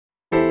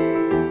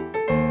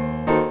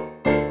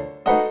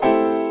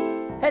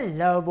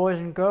Hello boys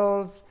and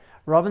girls,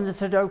 Robin the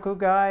Sudoku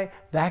guy,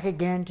 back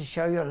again to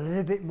show you a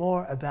little bit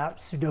more about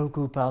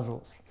Sudoku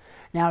puzzles.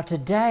 Now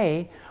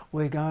today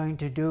we're going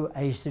to do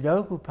a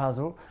Sudoku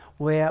puzzle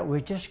where we're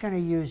just going to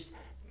use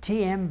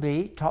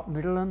TMB, top,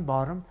 middle and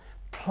bottom,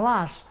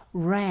 plus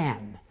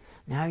RAM.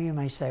 Now you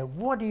may say,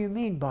 what do you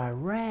mean by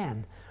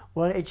RAM?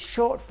 Well, it's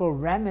short for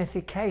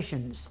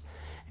ramifications.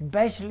 And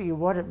basically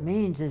what it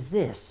means is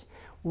this: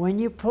 when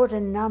you put a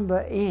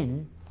number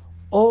in,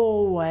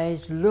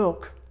 always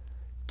look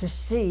to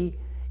see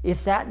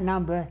if that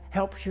number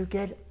helps you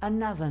get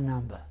another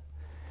number.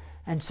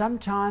 And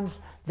sometimes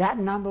that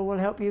number will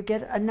help you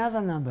get another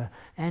number,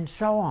 and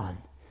so on.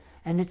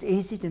 And it's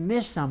easy to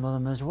miss some of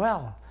them as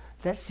well.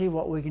 Let's see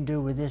what we can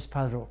do with this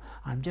puzzle.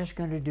 I'm just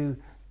going to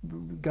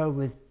go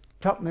with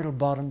top, middle,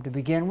 bottom to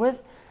begin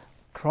with.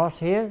 Cross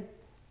here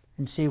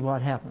and see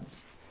what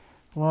happens.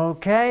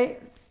 Okay,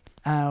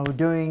 we're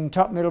doing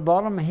top, middle,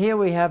 bottom. Here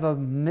we have a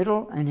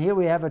middle and here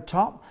we have a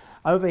top.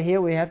 Over here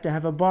we have to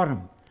have a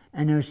bottom.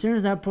 And as soon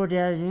as I put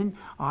that in,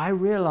 I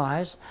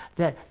realize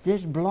that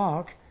this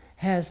block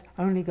has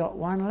only got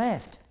one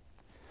left.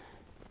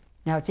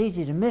 Now it's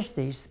easy to miss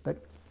these,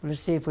 but let's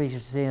see if we can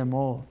see them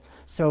all.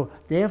 So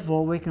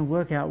therefore we can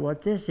work out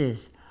what this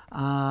is.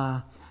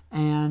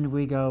 And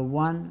we go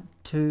 1,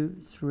 2,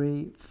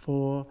 3,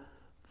 4,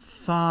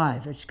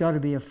 5. It's got to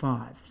be a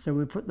 5. So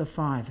we put the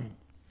 5 in.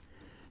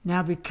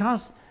 Now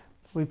because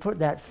we put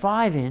that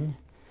 5 in,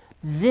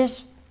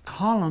 this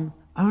column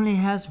only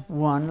has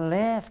one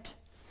left.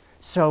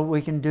 So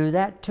we can do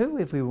that too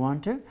if we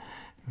want to.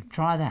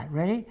 Try that.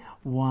 Ready?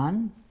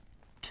 1,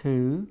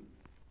 2,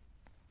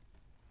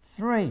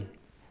 3.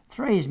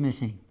 3 is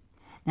missing.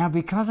 Now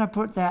because I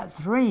put that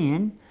 3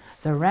 in,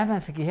 the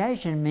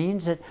ramification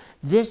means that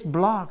this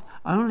block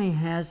only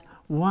has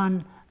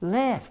one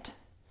left.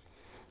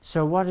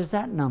 So what is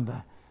that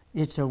number?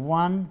 It's a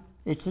 1,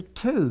 it's a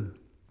 2.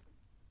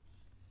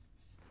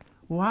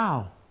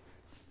 Wow.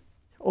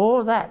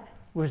 All that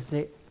was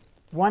the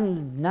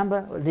one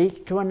number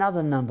leads to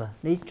another number,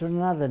 leads to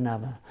another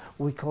number.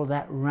 We call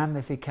that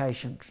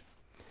ramifications.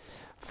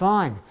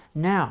 Fine.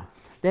 Now,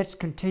 let's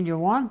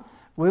continue on.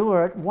 We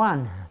were at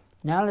 1.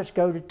 Now let's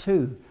go to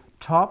 2.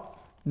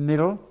 Top,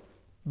 middle,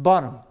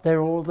 bottom. They're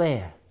all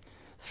there.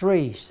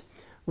 3s.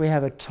 We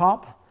have a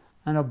top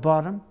and a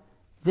bottom.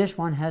 This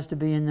one has to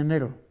be in the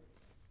middle.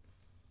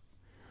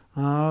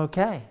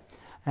 Okay.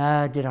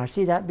 Did I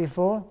see that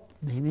before?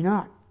 Maybe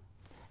not.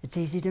 It's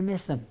easy to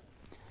miss them.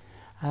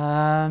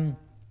 4s.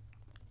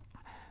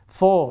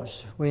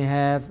 We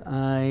have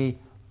a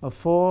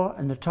 4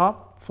 in the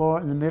top,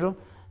 4 in the middle.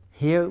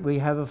 Here we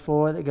have a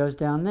 4 that goes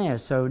down there.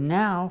 So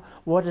now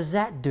what does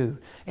that do?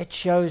 It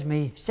shows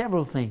me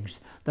several things.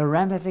 The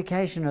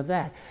ramification of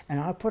that. And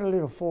I put a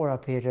little 4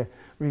 up here to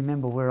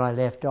remember where I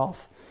left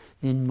off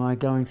in my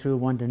going through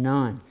 1 to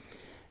 9.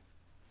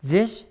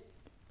 This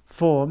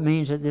 4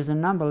 means that there's a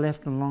number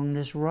left along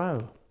this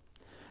row.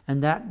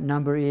 And that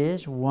number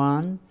is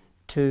 1,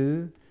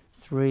 2,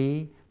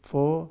 3,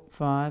 4,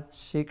 5,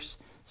 6,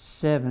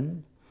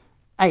 7,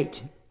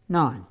 8,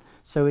 9.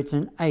 So it's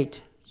an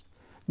 8.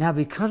 Now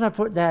because I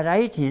put that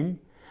 8 in,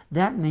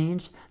 that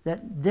means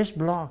that this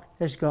block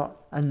has got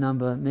a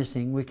number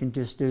missing. We can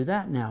just do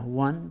that now.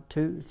 1,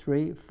 2,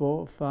 3,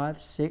 4,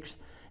 5, 6.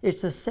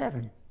 It's a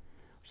 7.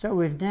 So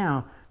we've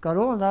now got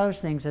all those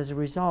things as a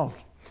result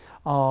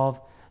of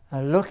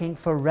looking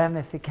for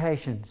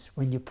ramifications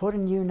when you put a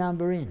new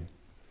number in.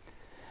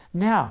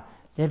 Now,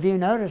 have you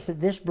noticed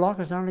that this block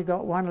has only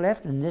got one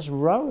left and this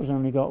row has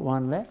only got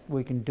one left?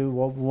 We can do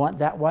what we want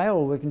that way,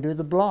 or we can do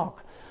the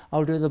block.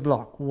 I'll do the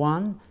block.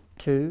 1,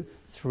 2,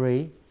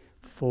 3,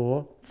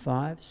 4,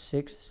 5,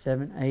 6,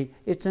 7, 8.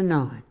 It's a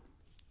 9.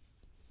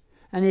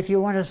 And if you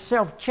want to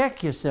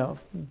self-check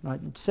yourself, like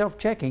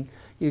self-checking,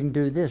 you can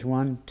do this.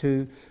 1,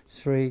 2,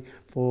 3,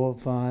 4,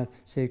 5,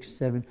 6,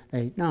 7,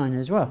 8, 9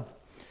 as well.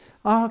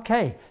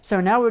 Okay, so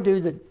now we'll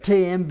do the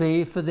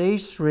TMB for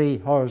these 3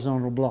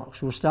 horizontal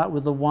blocks. We'll start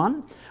with the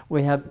 1.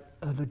 We have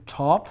a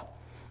top,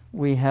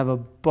 we have a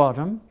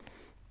bottom.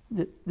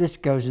 This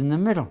goes in the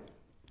middle.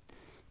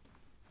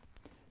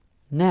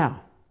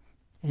 Now,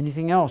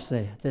 anything else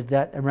there?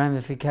 That a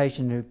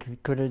ramification,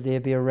 could there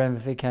be a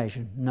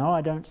ramification? No,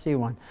 I don't see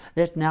one.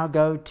 Let's now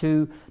go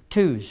to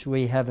 2s.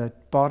 We have a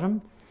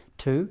bottom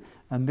 2,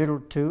 a middle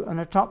 2,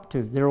 and a top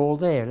 2. They're all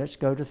there. Let's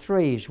go to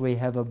 3s. We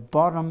have a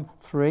bottom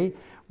 3.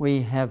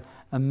 We have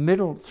a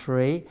middle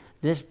 3.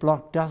 This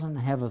block doesn't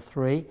have a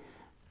 3.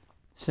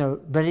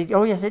 So, but it,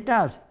 oh yes, it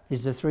does.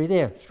 Is the 3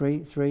 there?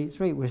 3, 3,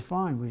 3. We're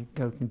fine. We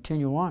go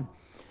continue on.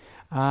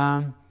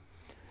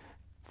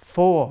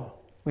 4.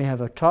 We have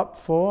a top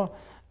 4,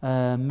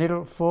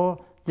 middle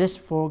 4. This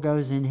 4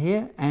 goes in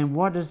here. And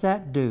what does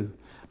that do?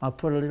 I'll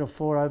put a little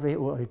 4 over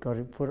here. Well, I've got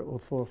to put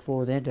it for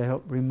 4 there to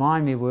help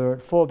remind me we're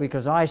at 4,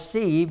 because I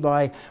see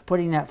by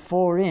putting that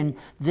 4 in,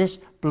 this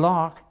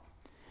block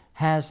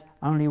has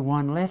only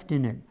one left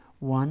in it.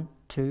 1,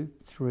 2,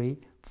 3,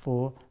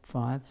 4,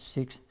 5,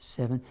 6,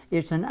 7.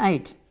 It's an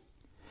 8.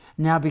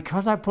 Now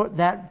because I put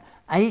that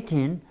 8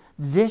 in,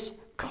 this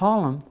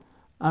column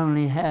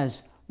only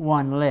has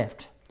one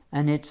left,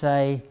 and it's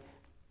a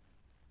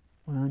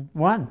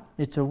 1.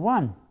 It's a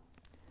 1.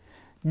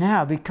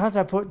 Now, because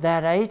I put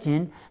that 8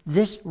 in,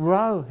 this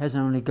row has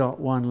only got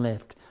 1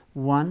 left.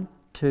 1,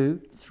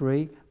 2,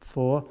 3,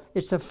 4,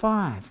 it's a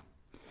 5.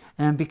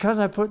 And because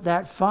I put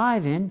that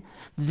 5 in,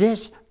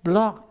 this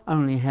block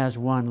only has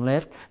 1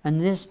 left, and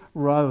this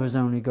row has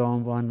only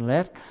gone 1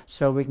 left.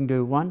 So we can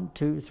do 1,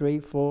 2, 3,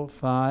 4,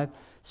 5,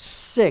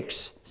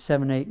 6,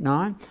 7, 8,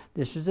 9.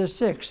 This is a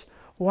 6.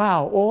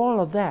 Wow, all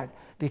of that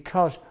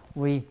because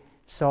we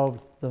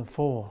solved the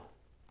 4.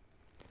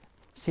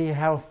 See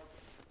how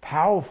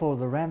powerful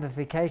the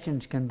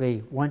ramifications can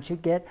be. Once you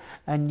get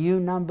a new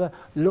number,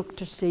 look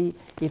to see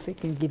if it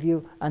can give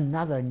you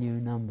another new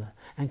number,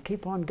 and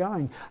keep on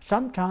going.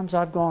 Sometimes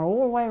I've gone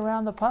all the way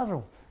around the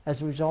puzzle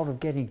as a result of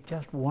getting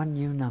just one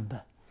new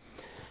number.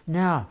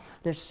 Now,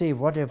 let's see,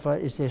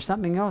 is there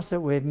something else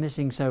that we're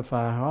missing so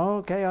far?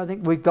 Okay, I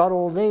think we've got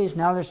all these.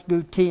 Now let's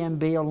do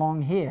TMB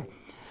along here.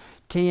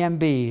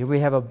 TMB, we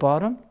have a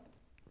bottom,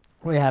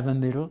 we have a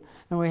middle,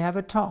 and we have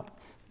a top.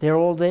 They're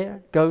all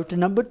there. Go to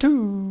number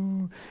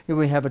 2. Here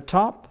we have a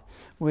top,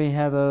 we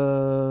have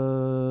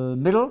a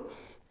middle.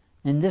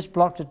 In this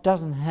block that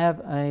doesn't have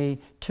a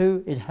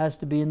 2, it has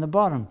to be in the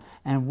bottom.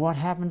 And what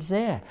happens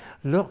there?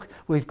 Look,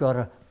 we've got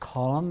a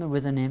column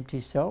with an empty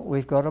cell.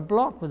 We've got a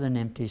block with an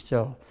empty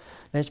cell.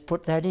 Let's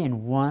put that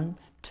in. 1,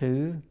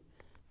 2,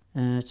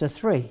 it's a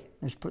 3.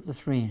 Let's put the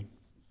 3 in.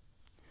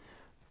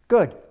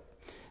 Good.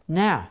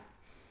 Now,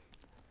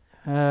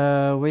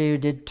 we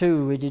did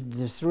 2, we did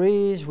the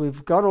 3s,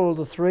 we've got all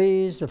the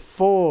 3s, the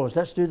 4s.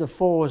 Let's do the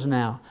 4s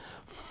now.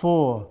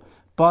 4,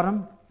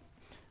 bottom,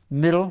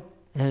 middle,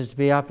 it has to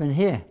be up in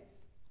here.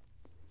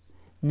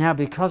 Now,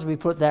 because we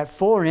put that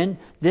 4 in,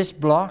 this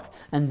block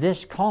and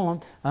this column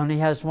only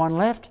has 1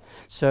 left.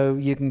 So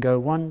you can go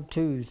 1,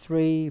 2,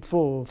 3,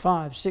 4,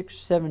 5, 6,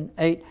 7,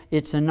 8,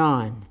 it's a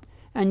 9.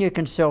 And you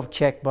can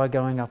self-check by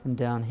going up and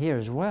down here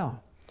as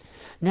well.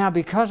 Now,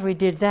 because we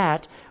did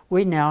that,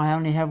 we now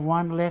only have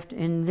 1 left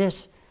in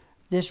this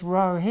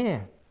row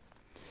here.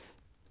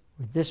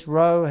 This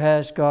row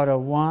has got a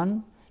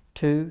 1,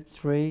 2,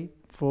 3,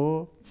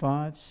 4,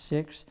 5,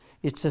 6.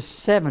 It's a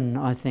 7,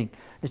 I think.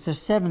 It's a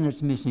 7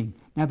 that's missing.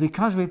 Now,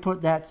 because we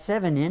put that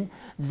 7 in,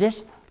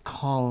 this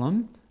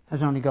column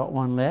has only got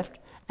 1 left,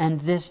 and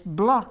this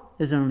block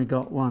has only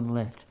got 1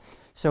 left.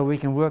 So we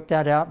can work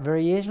that out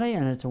very easily,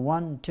 and it's a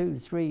 1, 2,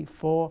 3,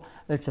 4.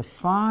 It's a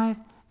 5,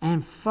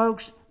 and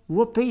folks,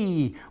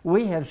 whoopee!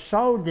 We have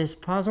solved this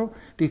puzzle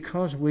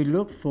because we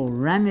looked for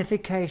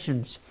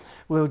ramifications.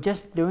 We were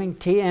just doing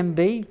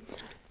TMB,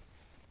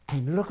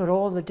 and look at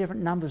all the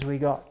different numbers we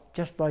got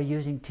just by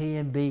using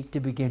TMB to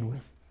begin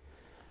with.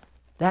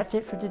 That's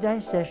it for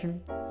today's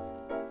session.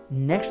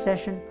 Next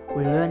session,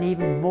 we learn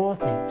even more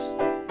things.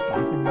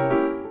 Bye for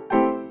now.